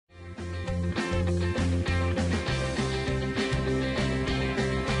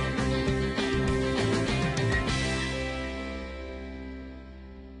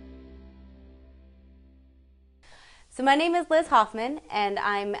So my name is Liz Hoffman, and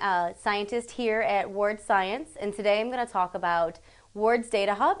I'm a scientist here at Ward Science, and today I'm going to talk about Ward's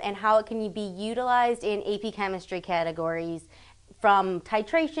Datahub and how it can be utilized in AP chemistry categories, from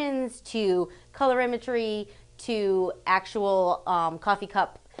titrations to colorimetry to actual coffee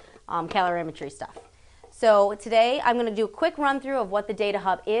cup calorimetry stuff. So today I'm going to do a quick run through of what the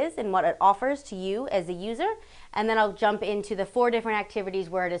Datahub is and what it offers to you as a user, and then I'll jump into the 4 different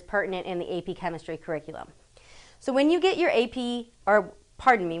activities where it is pertinent in the AP chemistry curriculum. So when you get your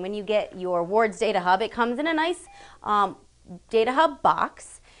when you get your Ward's Datahub, it comes in a nice Datahub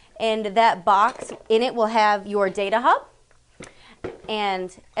box, and that box in it will have your Datahub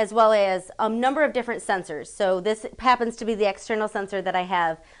and as well as a number of different sensors. So this happens to be the external sensor that I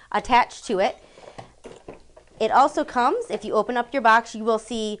have attached to it. It also comes, if you open up your box, you will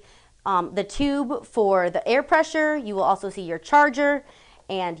see the tube for the air pressure. You will also see your charger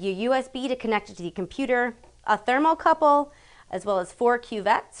and your USB to connect it to the computer, a thermocouple, as well as 4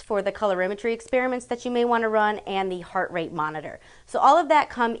 cuvettes for the colorimetry experiments that you may want to run, and the heart rate monitor. So all of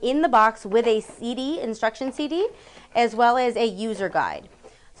that come in the box with a CD, instruction CD, as well as a user guide. So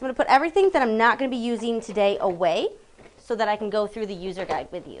I'm going to put everything that I'm not going to be using today away so that I can go through the user guide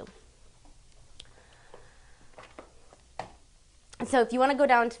with you. So if you want to go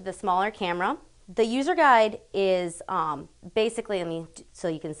down to the smaller camera, the user guide is basically, so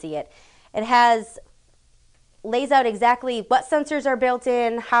you can see it, lays out exactly what sensors are built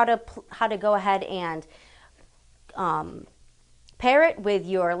in, how to go ahead and pair it with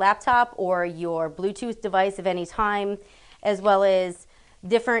your laptop or your Bluetooth device of any time, as well as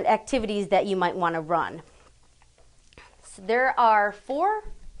different activities that you might want to run. So there are 4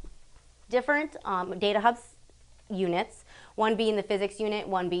 different Datahub units, one being the physics unit,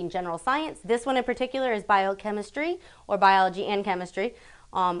 one being general science. This one in particular is biochemistry, or biology and chemistry,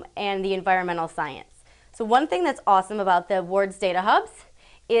 and the environmental science. So one thing that's awesome about the Ward's Datahubs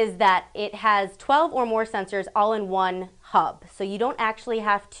is that it has 12 or more sensors all in one hub. So you don't actually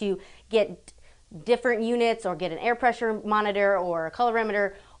have to get different units or get an air pressure monitor or a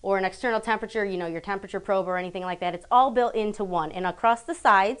colorimeter or an external temperature, your temperature probe or anything like that. It's all built into one. And across the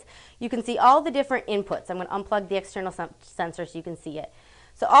sides, you can see all the different inputs. I'm going to unplug the external sensor so you can see it.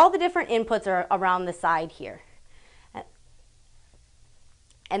 So all the different inputs are around the side here.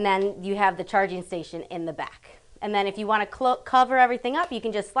 And then you have the charging station in the back. And then if you want to cover everything up, you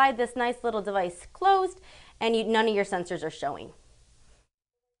can just slide this nice little device closed, and none of your sensors are showing.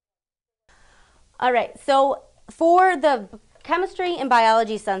 All right, so for the chemistry and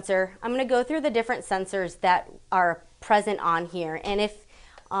biology sensor, I'm going to go through the different sensors that are present on here. And if,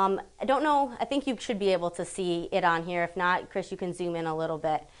 I don't know, I think you should be able to see it on here. If not, Chris, you can zoom in a little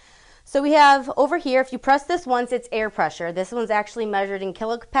bit. So we have over here, if you press this once, it's air pressure. This one's actually measured in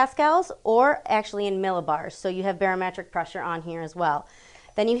kilopascals or actually in millibars. So you have barometric pressure on here as well.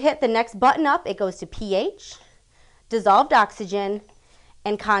 Then you hit the next button up, it goes to pH, dissolved oxygen,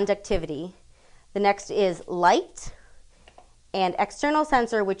 and conductivity. The next is light and external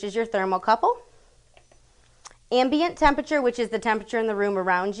sensor, which is your thermocouple. Ambient temperature, which is the temperature in the room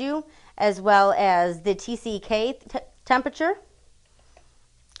around you, as well as the TCK temperature.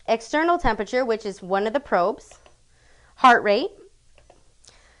 External temperature, which is one of the probes, heart rate,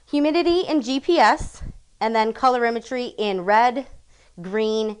 humidity and GPS, and then colorimetry in red,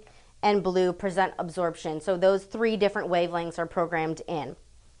 green, and blue present absorption. So those 3 different wavelengths are programmed in.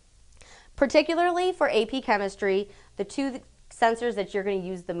 Particularly for AP chemistry, the 2 sensors that you're going to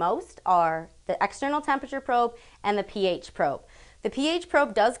use the most are the external temperature probe and the pH probe. The pH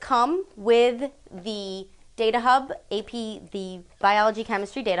probe does come with the Datahub AP, the biology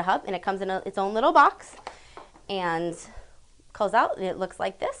chemistry Datahub, and it comes in its own little box and calls out, and it looks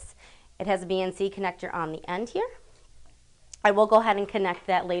like this. It has a BNC connector on the end here. I will go ahead and connect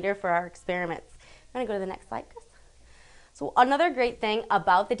that later for our experiments. I'm going to go to the next slide, Chris. So another great thing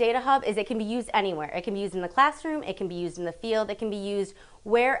about the Datahub is it can be used anywhere. It can be used in the classroom, it can be used in the field, it can be used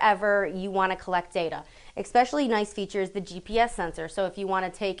wherever you want to collect data. Especially nice feature is the GPS sensor. So if you want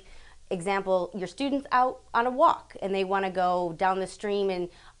to take example, your students out on a walk and they want to go down the stream and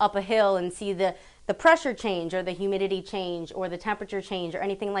up a hill and see the pressure change or the humidity change or the temperature change or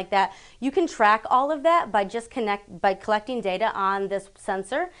anything like that, you can track all of that by by collecting data on this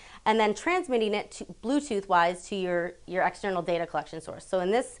sensor and then transmitting it to Bluetooth wise to your external data collection source. So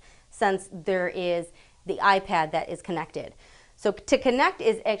in this sense, there is the iPad that is connected. So to connect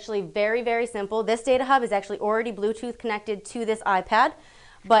is actually very, very simple. This Datahub is actually already Bluetooth connected to this iPad.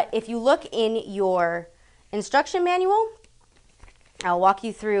 But if you look in your instruction manual, I'll walk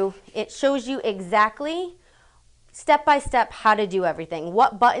you through. It shows you exactly step by step how to do everything,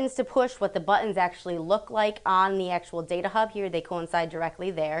 what buttons to push, what the buttons actually look like on the actual Datahub here. They coincide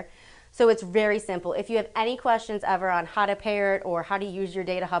directly there. So it's very simple. If you have any questions ever on how to pair it or how to use your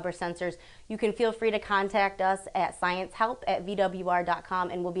Datahub or sensors, you can feel free to contact us at sciencehelp@vwr.com,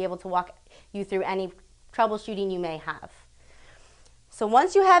 and we'll be able to walk you through any troubleshooting you may have. So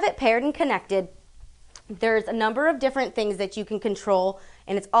once you have it paired and connected, there's a number of different things that you can control,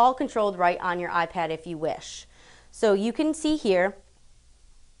 and it's all controlled right on your iPad if you wish. So you can see here,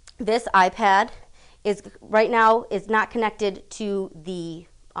 this iPad is right now is not connected to the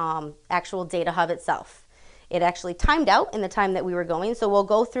actual Datahub itself. It actually timed out in the time that we were going, so we'll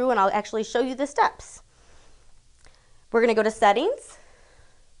go through and I'll actually show you the steps. We're going to go to Settings,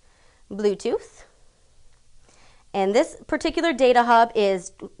 Bluetooth, and this particular Datahub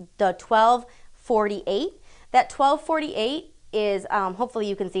is the 1248. That 1248 is, hopefully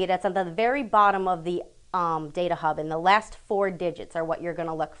you can see it, that's at the very bottom of the Datahub, and the last 4 digits are what you're going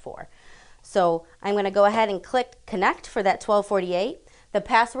to look for. So I'm going to go ahead and click Connect for that 1248. The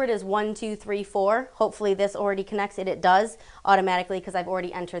password is 1234. Hopefully this already connects it. It does automatically because I've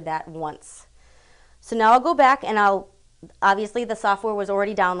already entered that once. So now I'll go back and obviously the software was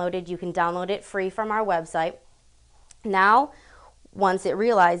already downloaded. You can download it free from our website. Now, once it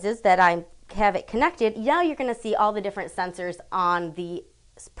realizes that I have it connected, now you're going to see all the different sensors on the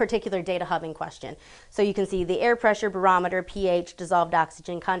particular Datahub in question. So you can see the air pressure, barometer, pH, dissolved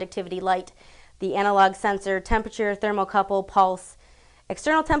oxygen, conductivity, light, the analog sensor, temperature, thermocouple, pulse,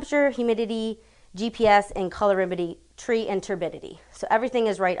 external temperature, humidity, GPS, and colorimetry and turbidity. So everything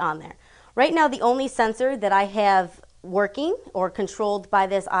is right on there. Right now, the only sensor that I have working or controlled by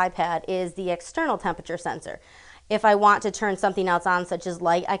this iPad is the external temperature sensor. If I want to turn something else on, such as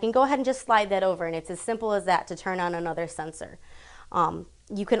light, I can go ahead and just slide that over, and it's as simple as that to turn on another sensor.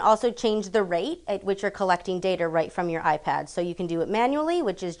 You can also change the rate at which you're collecting data right from your iPad. So you can do it manually,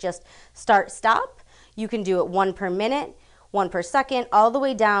 which is just start, stop. You can do it 1 per minute, 1 per second, all the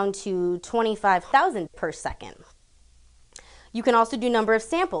way down to 25,000 per second. You can also do number of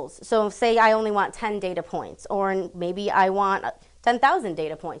samples. So say I only want 10 data points, or maybe I want 10,000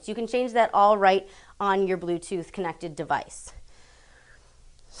 data points. You can change that all right on your Bluetooth connected device.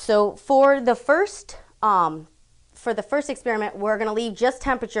 So for the first experiment, we're going to leave just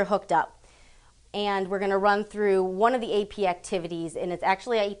temperature hooked up. And we're going to run through one of the AP activities, and it's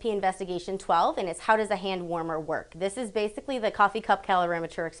actually AP Investigation 12, and it's how does a hand warmer work. This is basically the coffee cup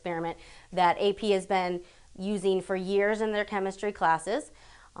calorimeter experiment that AP has been using for years in their chemistry classes.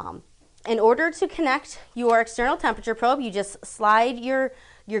 In order to connect your external temperature probe, you just slide your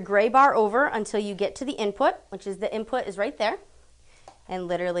gray bar over until you get to the input, which is the input is right there. And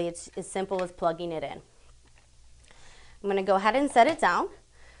literally it's as simple as plugging it in. I'm going to go ahead and set it down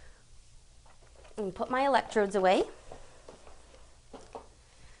and put my electrodes away.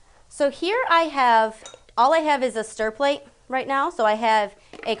 So here all I have is a stir plate right now. So I have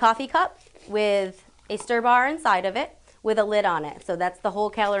a coffee cup with a stir bar inside of it with a lid on it. So that's the whole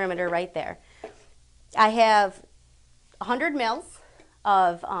calorimeter right there. I have 100 mils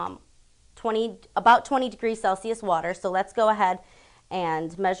of about 20 degrees Celsius water. So let's go ahead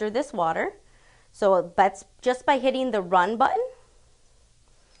and measure this water. So that's just by hitting the run button.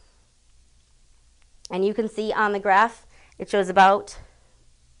 And you can see on the graph, it shows about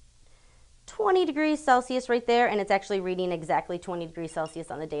 20 degrees Celsius right there, and it's actually reading exactly 20 degrees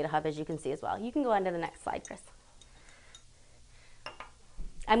Celsius on the Datahub, as you can see as well. You can go on to the next slide, Chris.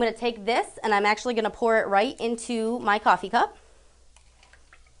 I'm going to take this, and I'm actually going to pour it right into my coffee cup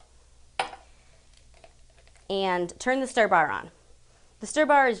and turn the stir bar on. The stir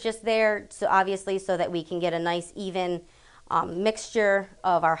bar is just there, obviously, so that we can get a nice even mixture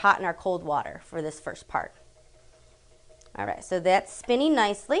of our hot and our cold water for this first part. All right, so that's spinning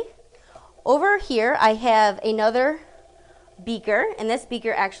nicely. Over here, I have another beaker, and this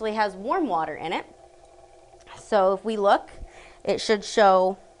beaker actually has warm water in it. So if we look, it should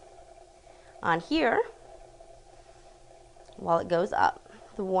show on here, while it goes up,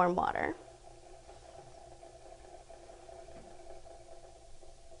 the warm water.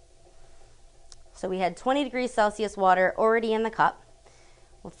 So we had 20 degrees Celsius water already in the cup.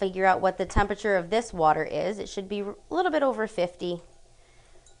 We'll figure out what the temperature of this water is. It should be a little bit over 50.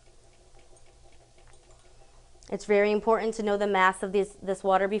 It's very important to know the mass of this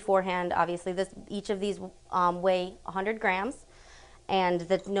water beforehand. Obviously, each of these weigh 100 grams. And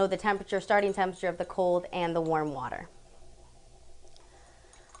know the temperature, starting temperature of the cold and the warm water.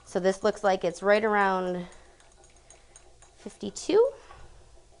 So this looks like it's right around 52.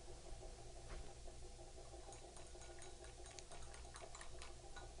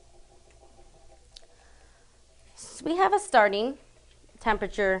 So we have a starting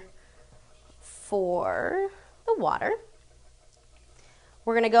temperature for the water.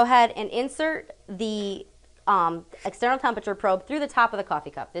 We're going to go ahead and insert the external temperature probe through the top of the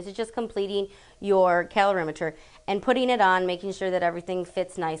coffee cup. This is just completing your calorimeter and putting it on, making sure that everything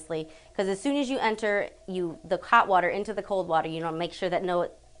fits nicely. Because as soon as you enter the hot water into the cold water, you want to make sure that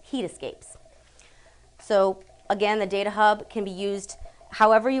no heat escapes. So again, the Datahub can be used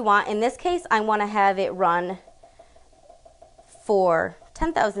however you want. In this case, I want to have it run for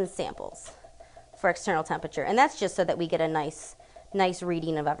 10,000 samples for external temperature. And that's just so that we get a nice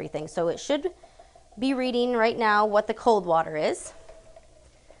reading of everything. So it should be reading right now what the cold water is.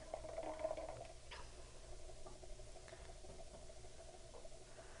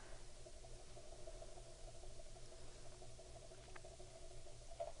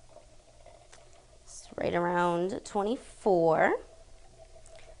 It's right around 24.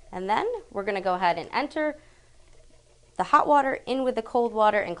 And then we're going to go ahead and enter the hot water in with the cold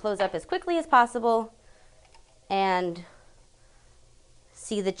water and close up as quickly as possible and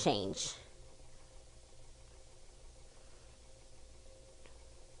see the change.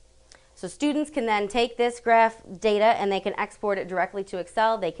 So students can then take this graph data and they can export it directly to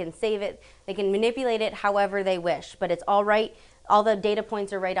Excel. They can save it. They can manipulate it however they wish. But it's all right. All the data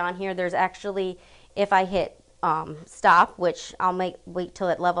points are right on here. There's actually, if I hit stop, which I'll wait till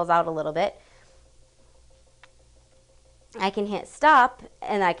it levels out a little bit, I can hit stop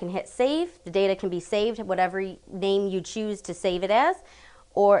and I can hit save. The data can be saved, whatever name you choose to save it as.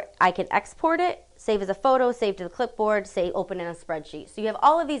 Or I can export it, save as a photo, save to the clipboard, say open in a spreadsheet. So you have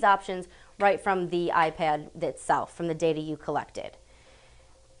all of these options right from the iPad itself, from the data you collected.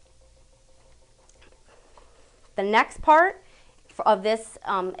 The next part of this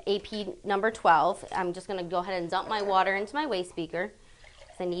AP number 12, I'm just going to go ahead and dump my water into my waste beaker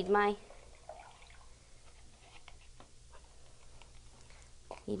because I need my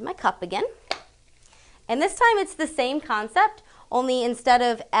cup again. And this time it's the same concept, only instead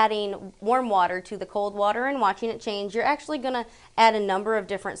of adding warm water to the cold water and watching it change, you're actually going to add a number of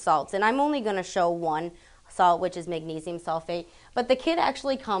different salts. And I'm only going to show one salt, which is magnesium sulfate. But the kit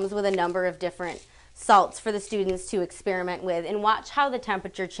actually comes with a number of different salts for the students to experiment with and watch how the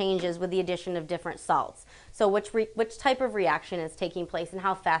temperature changes with the addition of different salts. So which type of reaction is taking place and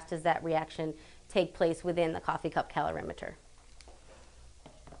how fast does that reaction take place within the coffee cup calorimeter.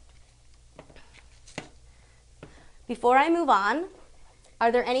 Before I move on, are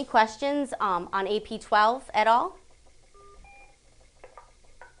there any questions on AP 12 at all?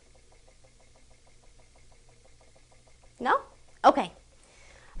 No? Okay.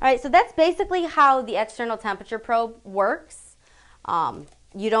 All right, so that's basically how the external temperature probe works.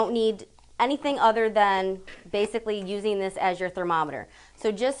 You don't need anything other than basically using this as your thermometer. So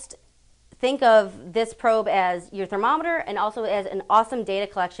just think of this probe as your thermometer and also as an awesome data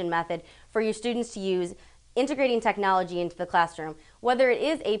collection method for your students to use integrating technology into the classroom, whether it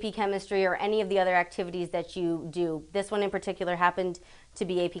is AP Chemistry or any of the other activities that you do. This one in particular happened to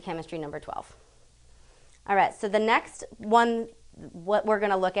be AP Chemistry number 12. All right, so the next one, what we're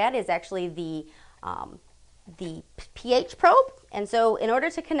going to look at is actually the pH probe. And so in order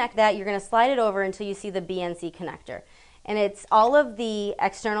to connect that, you're going to slide it over until you see the BNC connector. And it's all of the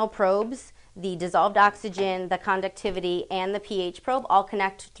external probes, the dissolved oxygen, the conductivity, and the pH probe all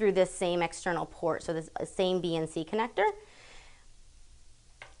connect through this same external port, so this same BNC connector.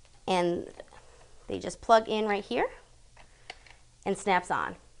 And they just plug in right here and snaps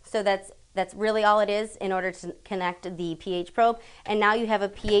on. So that's really all it is in order to connect the pH probe. And now you have a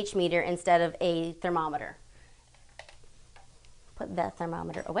pH meter instead of a thermometer. Put that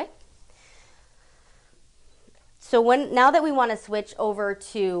thermometer away. So now that we want to switch over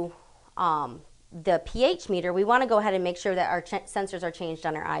to the pH meter, we want to go ahead and make sure that our sensors are changed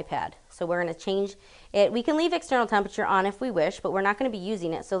on our iPad. So we're going to change it. We can leave external temperature on if we wish, but we're not going to be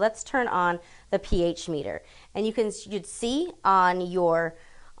using it. So let's turn on the pH meter. And you'd see on your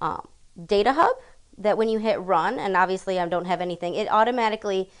Datahub that when you hit run, and obviously I don't have anything, it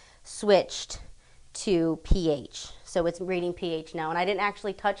automatically switched to pH. So it's reading pH now, and I didn't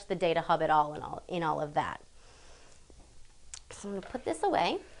actually touch the Datahub at all in all of that. So I'm going to put this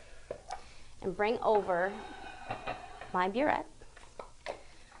away and bring over my burette.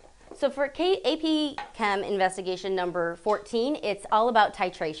 So for AP Chem investigation number 14, it's all about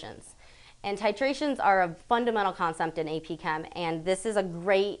titrations. And titrations are a fundamental concept in AP Chem, and this is a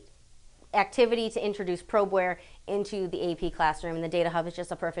great activity to introduce Probeware into the AP classroom, and the Datahub is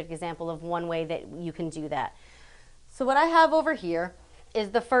just a perfect example of one way that you can do that. So what I have over here is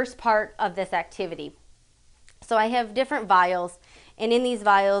the first part of this activity. So I have different vials, and in these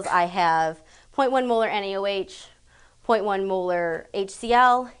vials I have 0.1 molar NaOH, 0.1 molar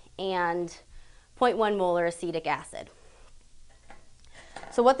HCl, and 0.1 molar acetic acid.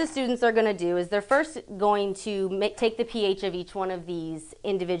 So what the students are going to do is they're first going to take the pH of each one of these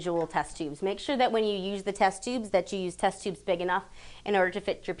individual test tubes. Make sure that when you use the test tubes that you use test tubes big enough in order to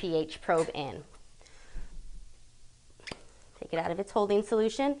fit your pH probe in. Take it out of its holding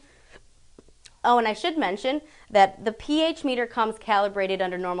solution. Oh, and I should mention that the pH meter comes calibrated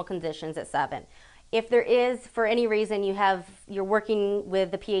under normal conditions at 7. If there is, for any reason, you're working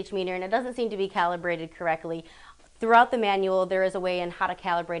with the pH meter and it doesn't seem to be calibrated correctly, throughout the manual, there is a way in how to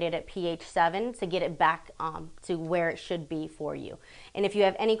calibrate it at pH 7 to get it back to where it should be for you. And if you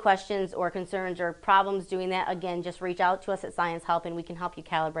have any questions or concerns or problems doing that, again, just reach out to us at Science Help and we can help you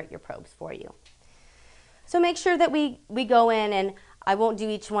calibrate your probes for you. So make sure that we go in, and I won't do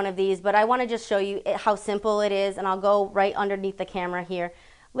each one of these, but I want to just show you how simple it is, and I'll go right underneath the camera here.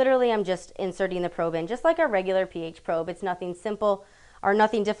 Literally, I'm just inserting the probe in, just like our regular pH probe. It's nothing simple or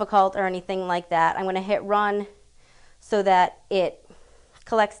nothing difficult or anything like that. I'm going to hit run so that it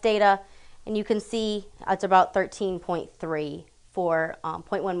collects data, and you can see it's about 13.3 for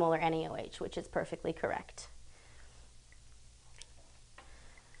 0.1 molar NaOH, which is perfectly correct.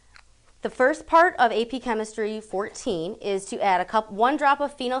 The first part of AP Chemistry 14 is to add 1 drop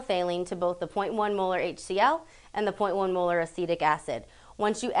of phenolphthalein to both the 0.1 molar HCl and the 0.1 molar acetic acid.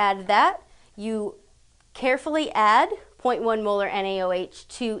 Once you add that, you carefully add 0.1 molar NaOH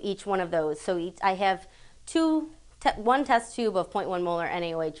to each one of those. So I have one test tube of 0.1 molar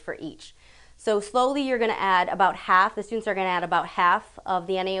NaOH for each. So slowly you're going to add about half, the students are going to add about half of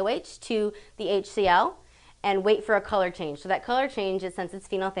the NaOH to the HCl and wait for a color change. So that color change, since it's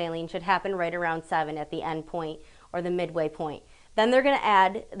phenolphthalein, should happen right around 7 at the end point or the midway point. Then they're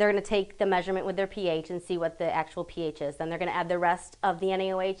going to take the measurement with their pH and see what the actual pH is. Then they're going to add the rest of the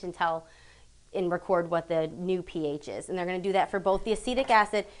NaOH and record what the new pH is. And they're going to do that for both the acetic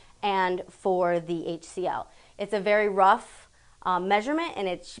acid and for the HCl. It's a very rough measurement, and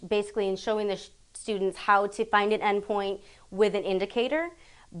it's basically in showing the students how to find an endpoint with an indicator,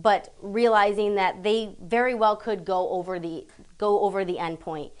 but realizing that they very well could go over the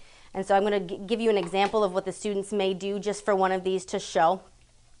endpoint. And so I'm going to give you an example of what the students may do just for one of these to show.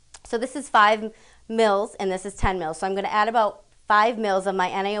 So this is 5 mils and this is 10 mils. So I'm going to add about 5 mils of my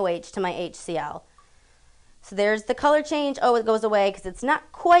NaOH to my HCl. So there's the color change. Oh, it goes away because it's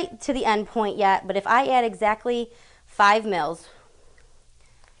not quite to the end point yet, but if I add exactly 5 mils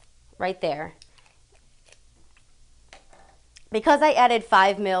right there, because I added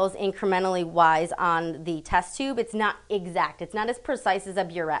 5 mils incrementally wise on the test tube, it's not exact. It's not as precise as a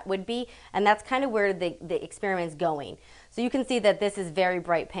burette would be, and that's kind of where the experiment's going. So you can see that this is very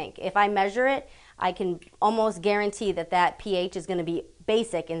bright pink. If I measure it, I can almost guarantee that that pH is going to be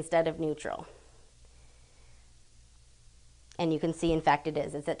basic instead of neutral. And you can see, in fact, it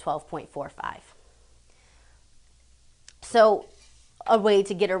is. It's at 12.45. So a way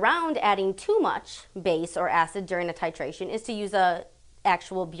to get around adding too much base or acid during a titration is to use a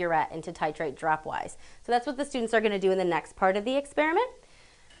actual burette and to titrate dropwise. So that's what the students are going to do in the next part of the experiment.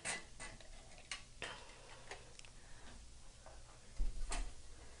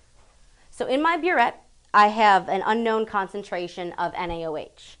 So in my burette, I have an unknown concentration of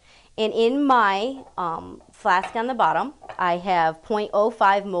NaOH. And in my flask on the bottom, I have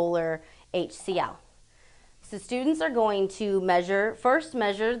 0.05 molar HCl. So students are going to first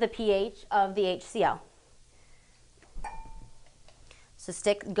measure the pH of the HCl. So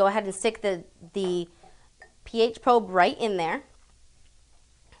go ahead and stick the pH probe right in there.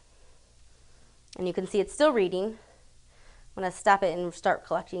 And you can see it's still reading. I'm going to stop it and start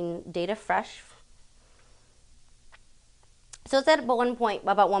collecting data fresh. So it's at about 1.56,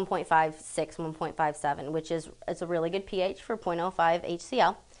 1.57, which is a really good pH for 0.05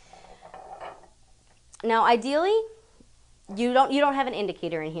 HCl. Now, ideally, you don't have an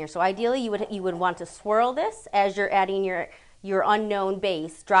indicator in here. So ideally, you would want to swirl this as you're adding your unknown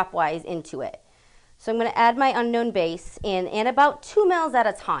base dropwise into it. So I'm going to add my unknown base in about 2 mils at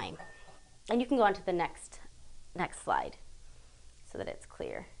a time, and you can go on to the next slide so that it's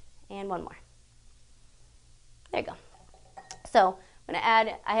clear. And one more. There you go. So I'm going to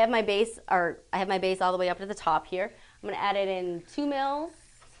add. I have my base all the way up to the top here. I'm going to add it in 2 mils.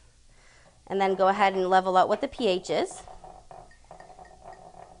 And then go ahead and level out what the pH is.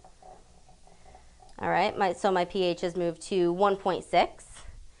 All right, so my pH has moved to 1.6.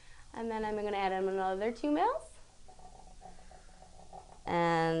 And then I'm going to add in another 2 mils.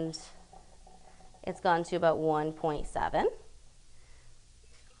 And it's gone to about 1.7.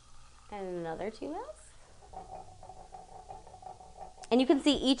 And another 2 mils. And you can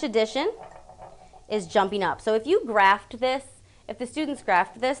see each addition is jumping up. So if you graphed this, if the students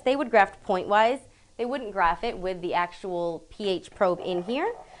graphed this, they would graph point-wise. They wouldn't graph it with the actual pH probe in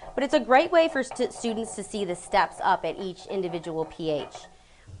here. But it's a great way for students to see the steps up at each individual pH.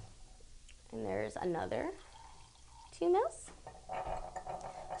 And there's another 2 mils.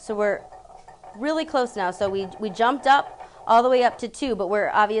 So we're really close now. So we jumped up all the way up to 2, but we're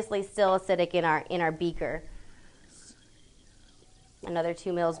obviously still acidic in our beaker. Another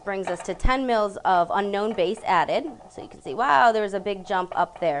 2 mils brings us to 10 mils of unknown base added. So you can see, wow, there was a big jump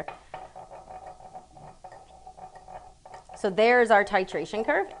up there. So there's our titration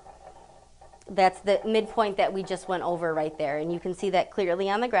curve. That's the midpoint that we just went over right there. And you can see that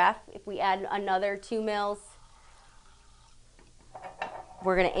clearly on the graph. If we add another 2 mils,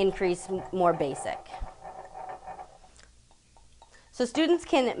 we're going to increase more basic. So students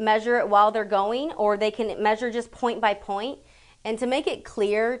can measure it while they're going, or they can measure just point by point. And to make it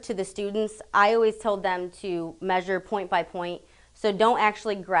clear to the students, I always told them to measure point by point. So don't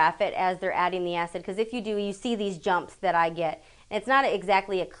actually graph it as they're adding the acid, because if you do, you see these jumps that I get. It's not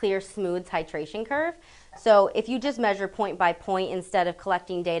exactly a clear, smooth titration curve. So if you just measure point by point instead of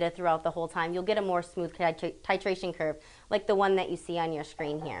collecting data throughout the whole time, you'll get a more smooth titration curve, like the one that you see on your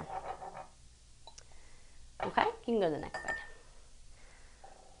screen here. Okay, you can go to the next slide.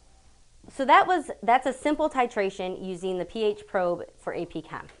 So that's a simple titration using the pH probe for AP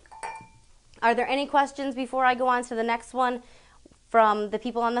Chem. Are there any questions before I go on to the next one from the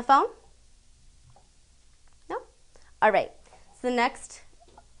people on the phone? No? All right. So the next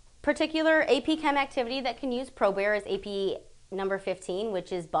particular AP Chem activity that can use Probeware is AP number 15,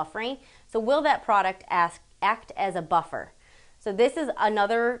 which is buffering. So will that product act as a buffer? So this is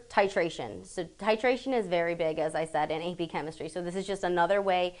another titration. So titration is very big, as I said, in AP chemistry. So this is just another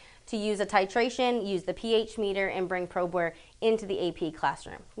way to use a titration, use the pH meter, and bring Probeware into the AP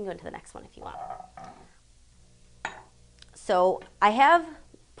classroom. You can go to the next one if you want. So I have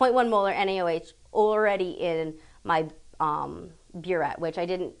 0.1 molar NaOH already in my burette, which I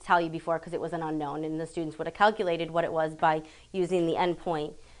didn't tell you before because it was an unknown, and the students would have calculated what it was by using the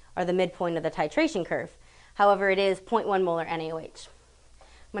endpoint or the midpoint of the titration curve. However, it is 0.1 molar NaOH.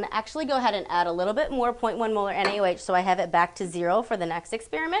 I'm going to actually go ahead and add a little bit more 0.1 molar NaOH so I have it back to 0 for the next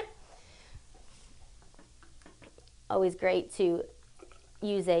experiment. Always great to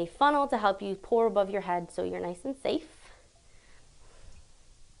use a funnel to help you pour above your head so you're nice and safe.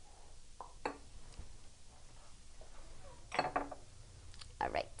 All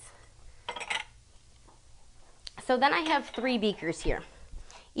right. So then I have 3 beakers here.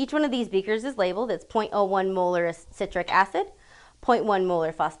 Each one of these beakers is labeled. It's 0.01 molar citric acid, 0.1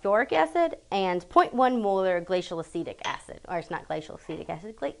 molar phosphoric acid, and 0.1 molar glacial acetic acid. Or it's not glacial acetic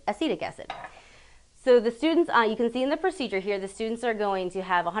acid, acetic acid. So the students, you can see in the procedure here, the students are going to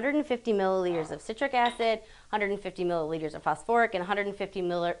have 150 milliliters of citric acid, 150 milliliters of phosphoric, and 150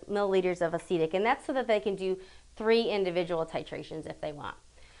 milliliters of acetic. And that's so that they can do 3 individual titrations if they want.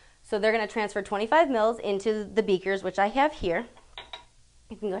 So they're going to transfer 25 mils into the beakers, which I have here.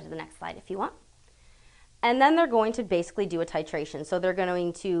 You can go to the next slide if you want. And then they're going to basically do a titration. So they're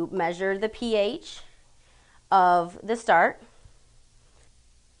going to measure the pH of the start.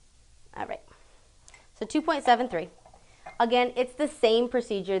 All right. So 2.73. Again, it's the same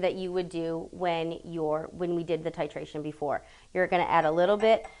procedure that you would do when we did the titration before. You're going to add a little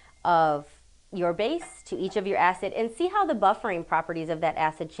bit of your base to each of your acid and see how the buffering properties of that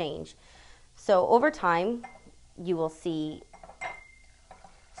acid change. So over time, you will see.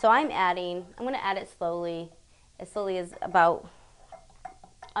 So I'm going to add it slowly, as slowly as about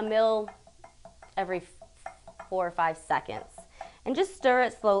a mil every 4 or 5 seconds. And just stir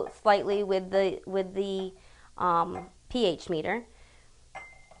it slightly with the pH meter.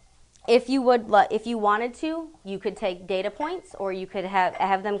 If you wanted to, you could take data points, or you could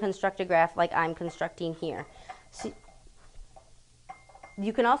have them construct a graph like I'm constructing here. So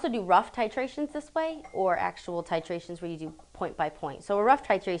you can also do rough titrations this way, or actual titrations where you do point by point. So a rough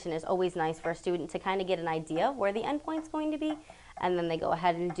titration is always nice for a student to kind of get an idea of where the endpoint's going to be, and then they go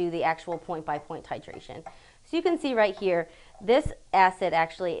ahead and do the actual point by point titration. So you can see right here, this acid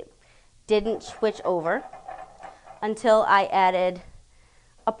actually didn't switch over until I added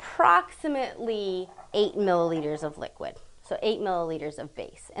approximately 8 milliliters of liquid. So 8 milliliters of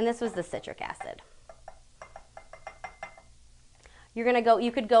base. And this was the citric acid.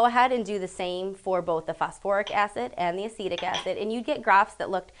 You could go ahead and do the same for both the phosphoric acid and the acetic acid, and you'd get graphs that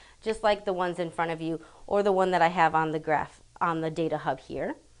looked just like the ones in front of you, or the one that I have on the graph on the Datahub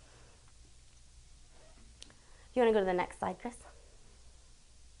here. You want to go to the next slide, Chris?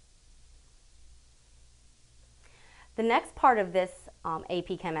 The next part of this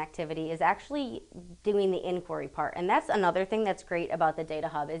AP Chem activity is actually doing the inquiry part. And that's another thing that's great about the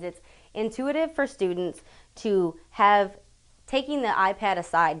Datahub is it's intuitive for students to have, taking the iPad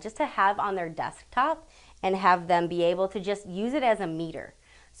aside, just to have on their desktop and have them be able to just use it as a meter.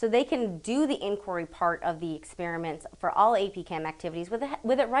 So they can do the inquiry part of the experiments for all AP Chem activities with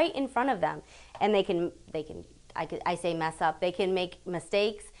it right in front of them. And I say mess up, they can make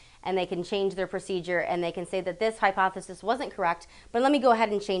mistakes, and they can change their procedure, and they can say that this hypothesis wasn't correct, but let me go ahead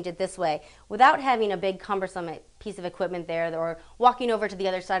and change it this way without having a big cumbersome piece of equipment there or walking over to the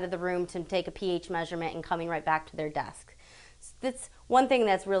other side of the room to take a pH measurement and coming right back to their desk. So that's one thing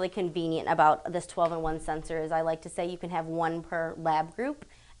that's really convenient about this 12-in-1 sensor is I like to say you can have one per lab group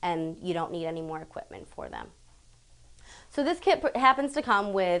and you don't need any more equipment for them. So this kit happens to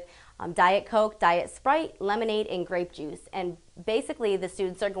come with Diet Coke, Diet Sprite, lemonade, and grape juice. And basically the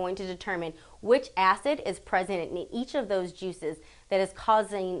students are going to determine which acid is present in each of those juices that is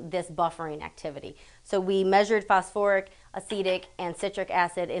causing this buffering activity. So we measured phosphoric, acetic, and citric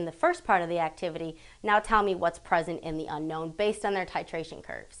acid in the first part of the activity. Now tell me what's present in the unknown based on their titration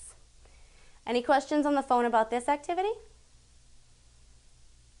curves. Any questions on the phone about this activity?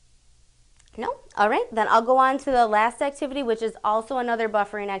 No? All right, then I'll go on to the last activity, which is also another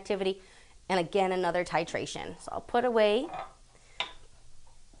buffering activity, and again, another titration. So I'll put away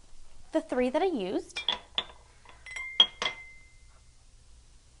the 3 that I used.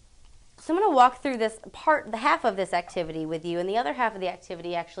 So I'm going to walk through this part, the half of this activity with you, and the other half of the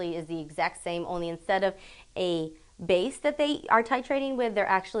activity actually is the exact same, only instead of a base that they are titrating with, they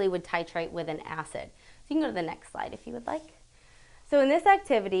actually would titrate with an acid. So you can go to the next slide if you would like. So in this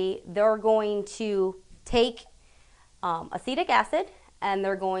activity, they're going to take acetic acid and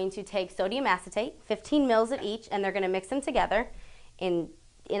they're going to take sodium acetate, 15 mils of each, and they're going to mix them together in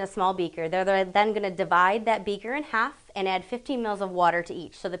a small beaker. They're then going to divide that beaker in half and add 15 mils of water to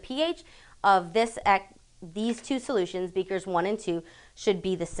each. So the pH of these two solutions, beakers 1 and 2, should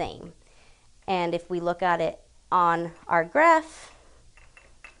be the same. And if we look at it on our graph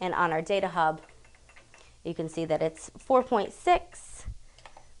and on our Datahub, you can see that it's 4.6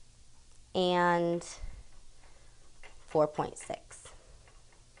 and 4.6.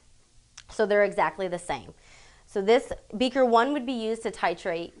 So they're exactly the same. So this beaker 1 would be used to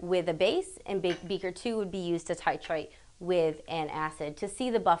titrate with a base, and beaker 2 would be used to titrate with an acid to see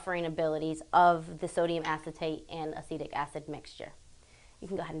the buffering abilities of the sodium acetate and acetic acid mixture. You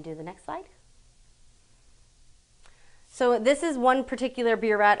can go ahead and do the next slide. So this is one particular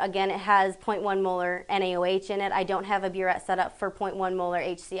burette. Again, it has 0.1 molar NaOH in it. I don't have a burette set up for 0.1 molar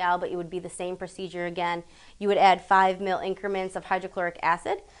HCl, but it would be the same procedure again. You would add 5 mil increments of hydrochloric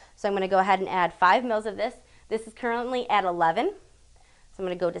acid. So I'm going to go ahead and add 5 mils of this. This is currently at 11. So I'm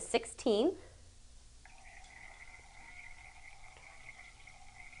going to go to 16.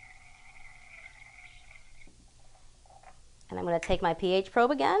 And I'm going to take my pH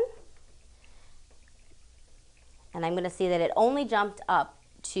probe again. And I'm going to see that it only jumped up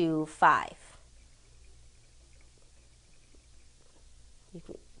to 5. You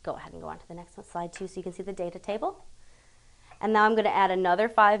can go ahead and go on to the next one, slide 2, so you can see the data table. And now I'm going to add another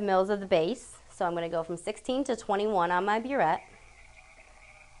 5 mils of the base. So I'm going to go from 16 to 21 on my burette.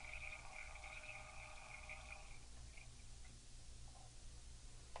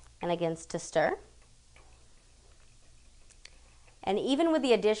 And again to stir. And even with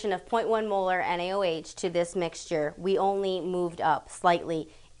the addition of 0.1 molar NaOH to this mixture, we only moved up slightly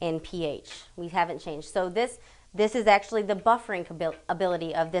in pH. We haven't changed. So this is actually the buffering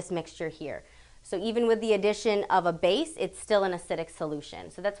ability of this mixture here. So even with the addition of a base, it's still an acidic solution.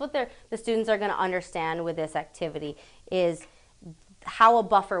 So that's what the students are going to understand with this activity, is how a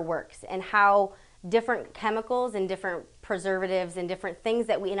buffer works and how different chemicals and different preservatives and different things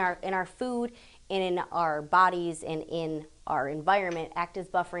that we in our food and in our bodies and in our environment act as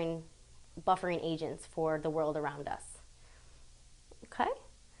buffering agents for the world around us. Okay,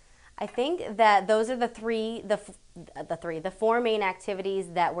 I think that those are the four main activities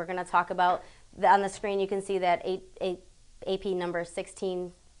that we're going to talk about. On the screen, you can see that AP number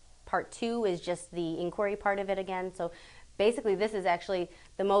 16, part 2 is just the inquiry part of it again. So basically, this is actually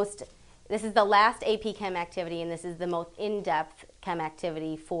this is the last AP Chem activity, and this is the most in-depth Chem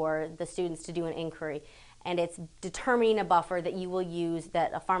activity for the students to do an inquiry. And it's determining a buffer that you will use,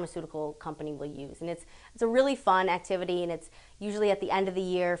 that a pharmaceutical company will use. And it's a really fun activity, and it's usually at the end of the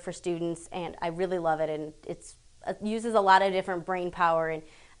year for students, and I really love it. And it uses a lot of different brain power, and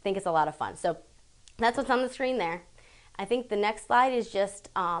I think it's a lot of fun. So that's what's on the screen there. I think the next slide is just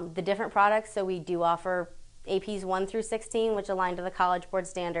the different products. So we do offer APs 1 through 16, which align to the College Board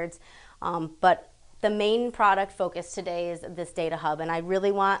standards. But the main product focus today is this Datahub, and I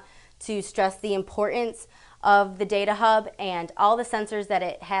really want to stress the importance of the Datahub and all the sensors that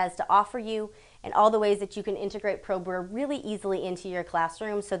it has to offer you and all the ways that you can integrate Probeware really easily into your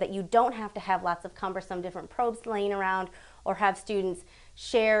classroom so that you don't have to have lots of cumbersome different probes laying around or have students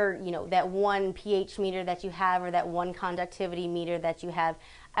share, that one pH meter that you have or that one conductivity meter that you have.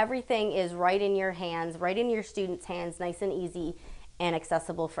 Everything is right in your hands, right in your students' hands, nice and easy and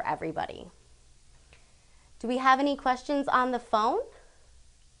accessible for everybody. Do we have any questions on the phone?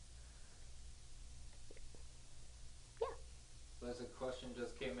 Yeah. There's a question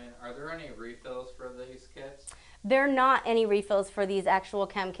just came in. Are there any refills for these kits? There are not any refills for these actual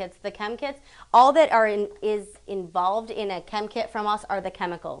chem kits. The chem kits, all that is involved in a chem kit from us are the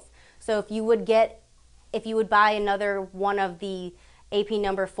chemicals. So if you would buy another one of the AP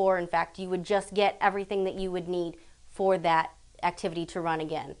number 4, in fact, you would just get everything that you would need for that activity to run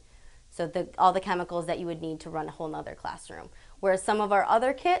again. So all the chemicals that you would need to run a whole nother classroom. Whereas some of our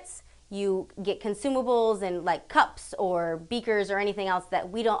other kits, you get consumables and like cups or beakers or anything else that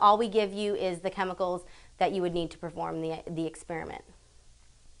all we give you is the chemicals that you would need to perform the experiment.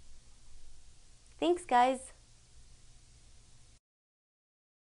 Thanks, guys.